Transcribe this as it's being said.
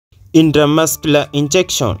Intramuscular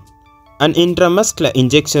injection. An intramuscular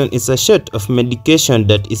injection is a shot of medication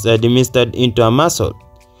that is administered into a muscle.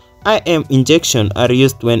 IM injections are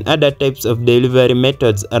used when other types of delivery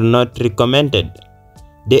methods are not recommended.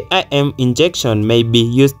 The IM injection may be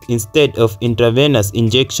used instead of intravenous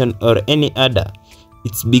injection or any other.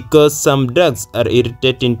 It's because some drugs are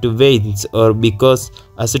irritating to veins or because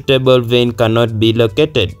a suitable vein cannot be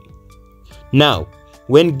located. Now,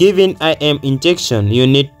 when giving IM injection, you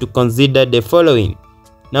need to consider the following.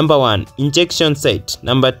 Number 1, injection site.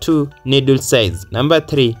 Number 2, needle size. Number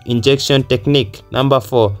 3, injection technique. Number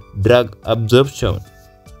 4, drug absorption.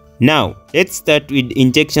 Now, let's start with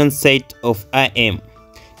injection site of IM.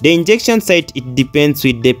 The injection site, it depends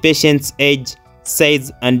with the patient's age,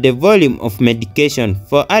 size, and the volume of medication.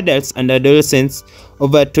 For adults and adolescents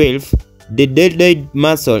over 12, the deltoid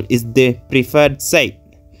muscle is the preferred site.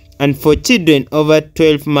 And for children over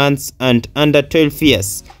 12 months and under 12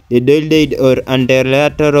 years, the deltoid or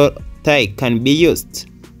anterolateral thigh can be used.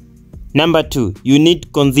 Number 2, you need to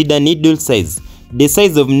consider needle size. The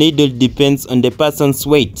size of needle depends on the person's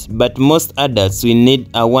weight, but most adults will need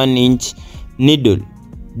a 1-inch needle.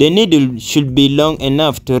 The needle should be long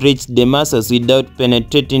enough to reach the muscles without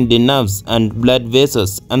penetrating the nerves and blood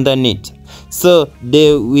vessels underneath. So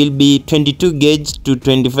they will be 22 gauge to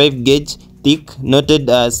 25 gauge thick, noted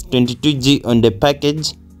as 22G on the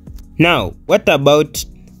package. Now, what about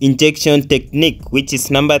injection technique, which is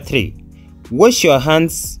number 3? Wash your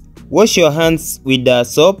hands with a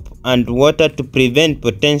soap and water to prevent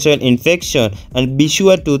potential infection, and be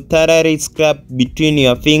sure to thoroughly scrub between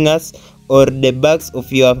your fingers or the backs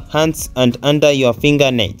of your hands and under your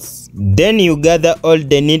fingernails. Then you gather all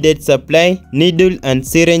the needed supply, needle and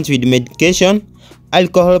syringe with medication,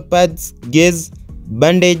 alcohol pads, gauze,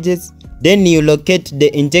 bandages. Then you locate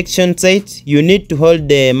the injection site. You need to hold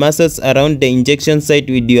the muscles around the injection site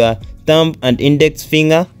with your thumb and index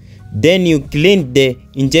finger. Then you clean the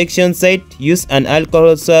injection site, use an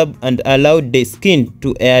alcohol swab and allow the skin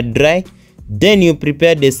to air dry. Then you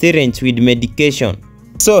prepare the syringe with medication.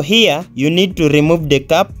 So here you need to remove the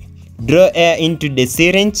cap, draw air into the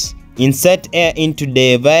syringe, insert air into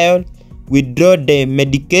the vial, withdraw the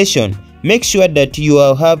medication. Make sure that you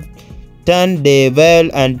have turned the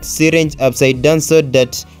vial and syringe upside down so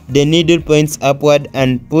that the needle points upward,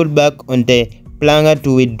 and pull back on the plunger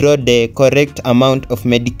to withdraw the correct amount of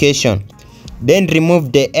medication. Then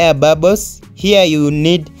remove the air bubbles. Here you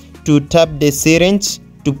need to tap the syringe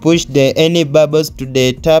to push any bubbles to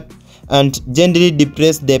the tap, and gently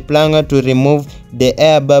depress the plunger to remove the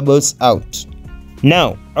air bubbles out.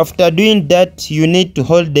 Now, after doing that, you need to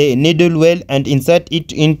hold the needle well and insert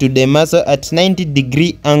it into the muscle at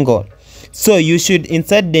 90-degree angle. So you should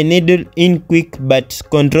insert the needle in quick but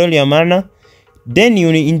control your manner. Then you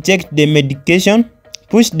inject the medication.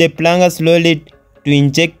 Push the plunger slowly to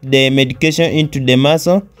inject the medication into the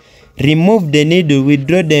muscle. Remove the needle,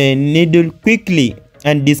 withdraw the needle quickly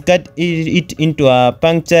and discard it into a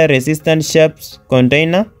puncture-resistant sharp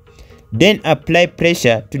container. Then apply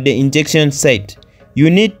pressure to the injection site. You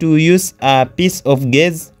need to use a piece of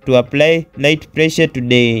gauze to apply light pressure to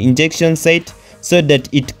the injection site so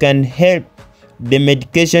that it can help the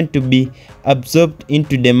medication to be absorbed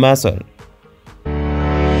into the muscle.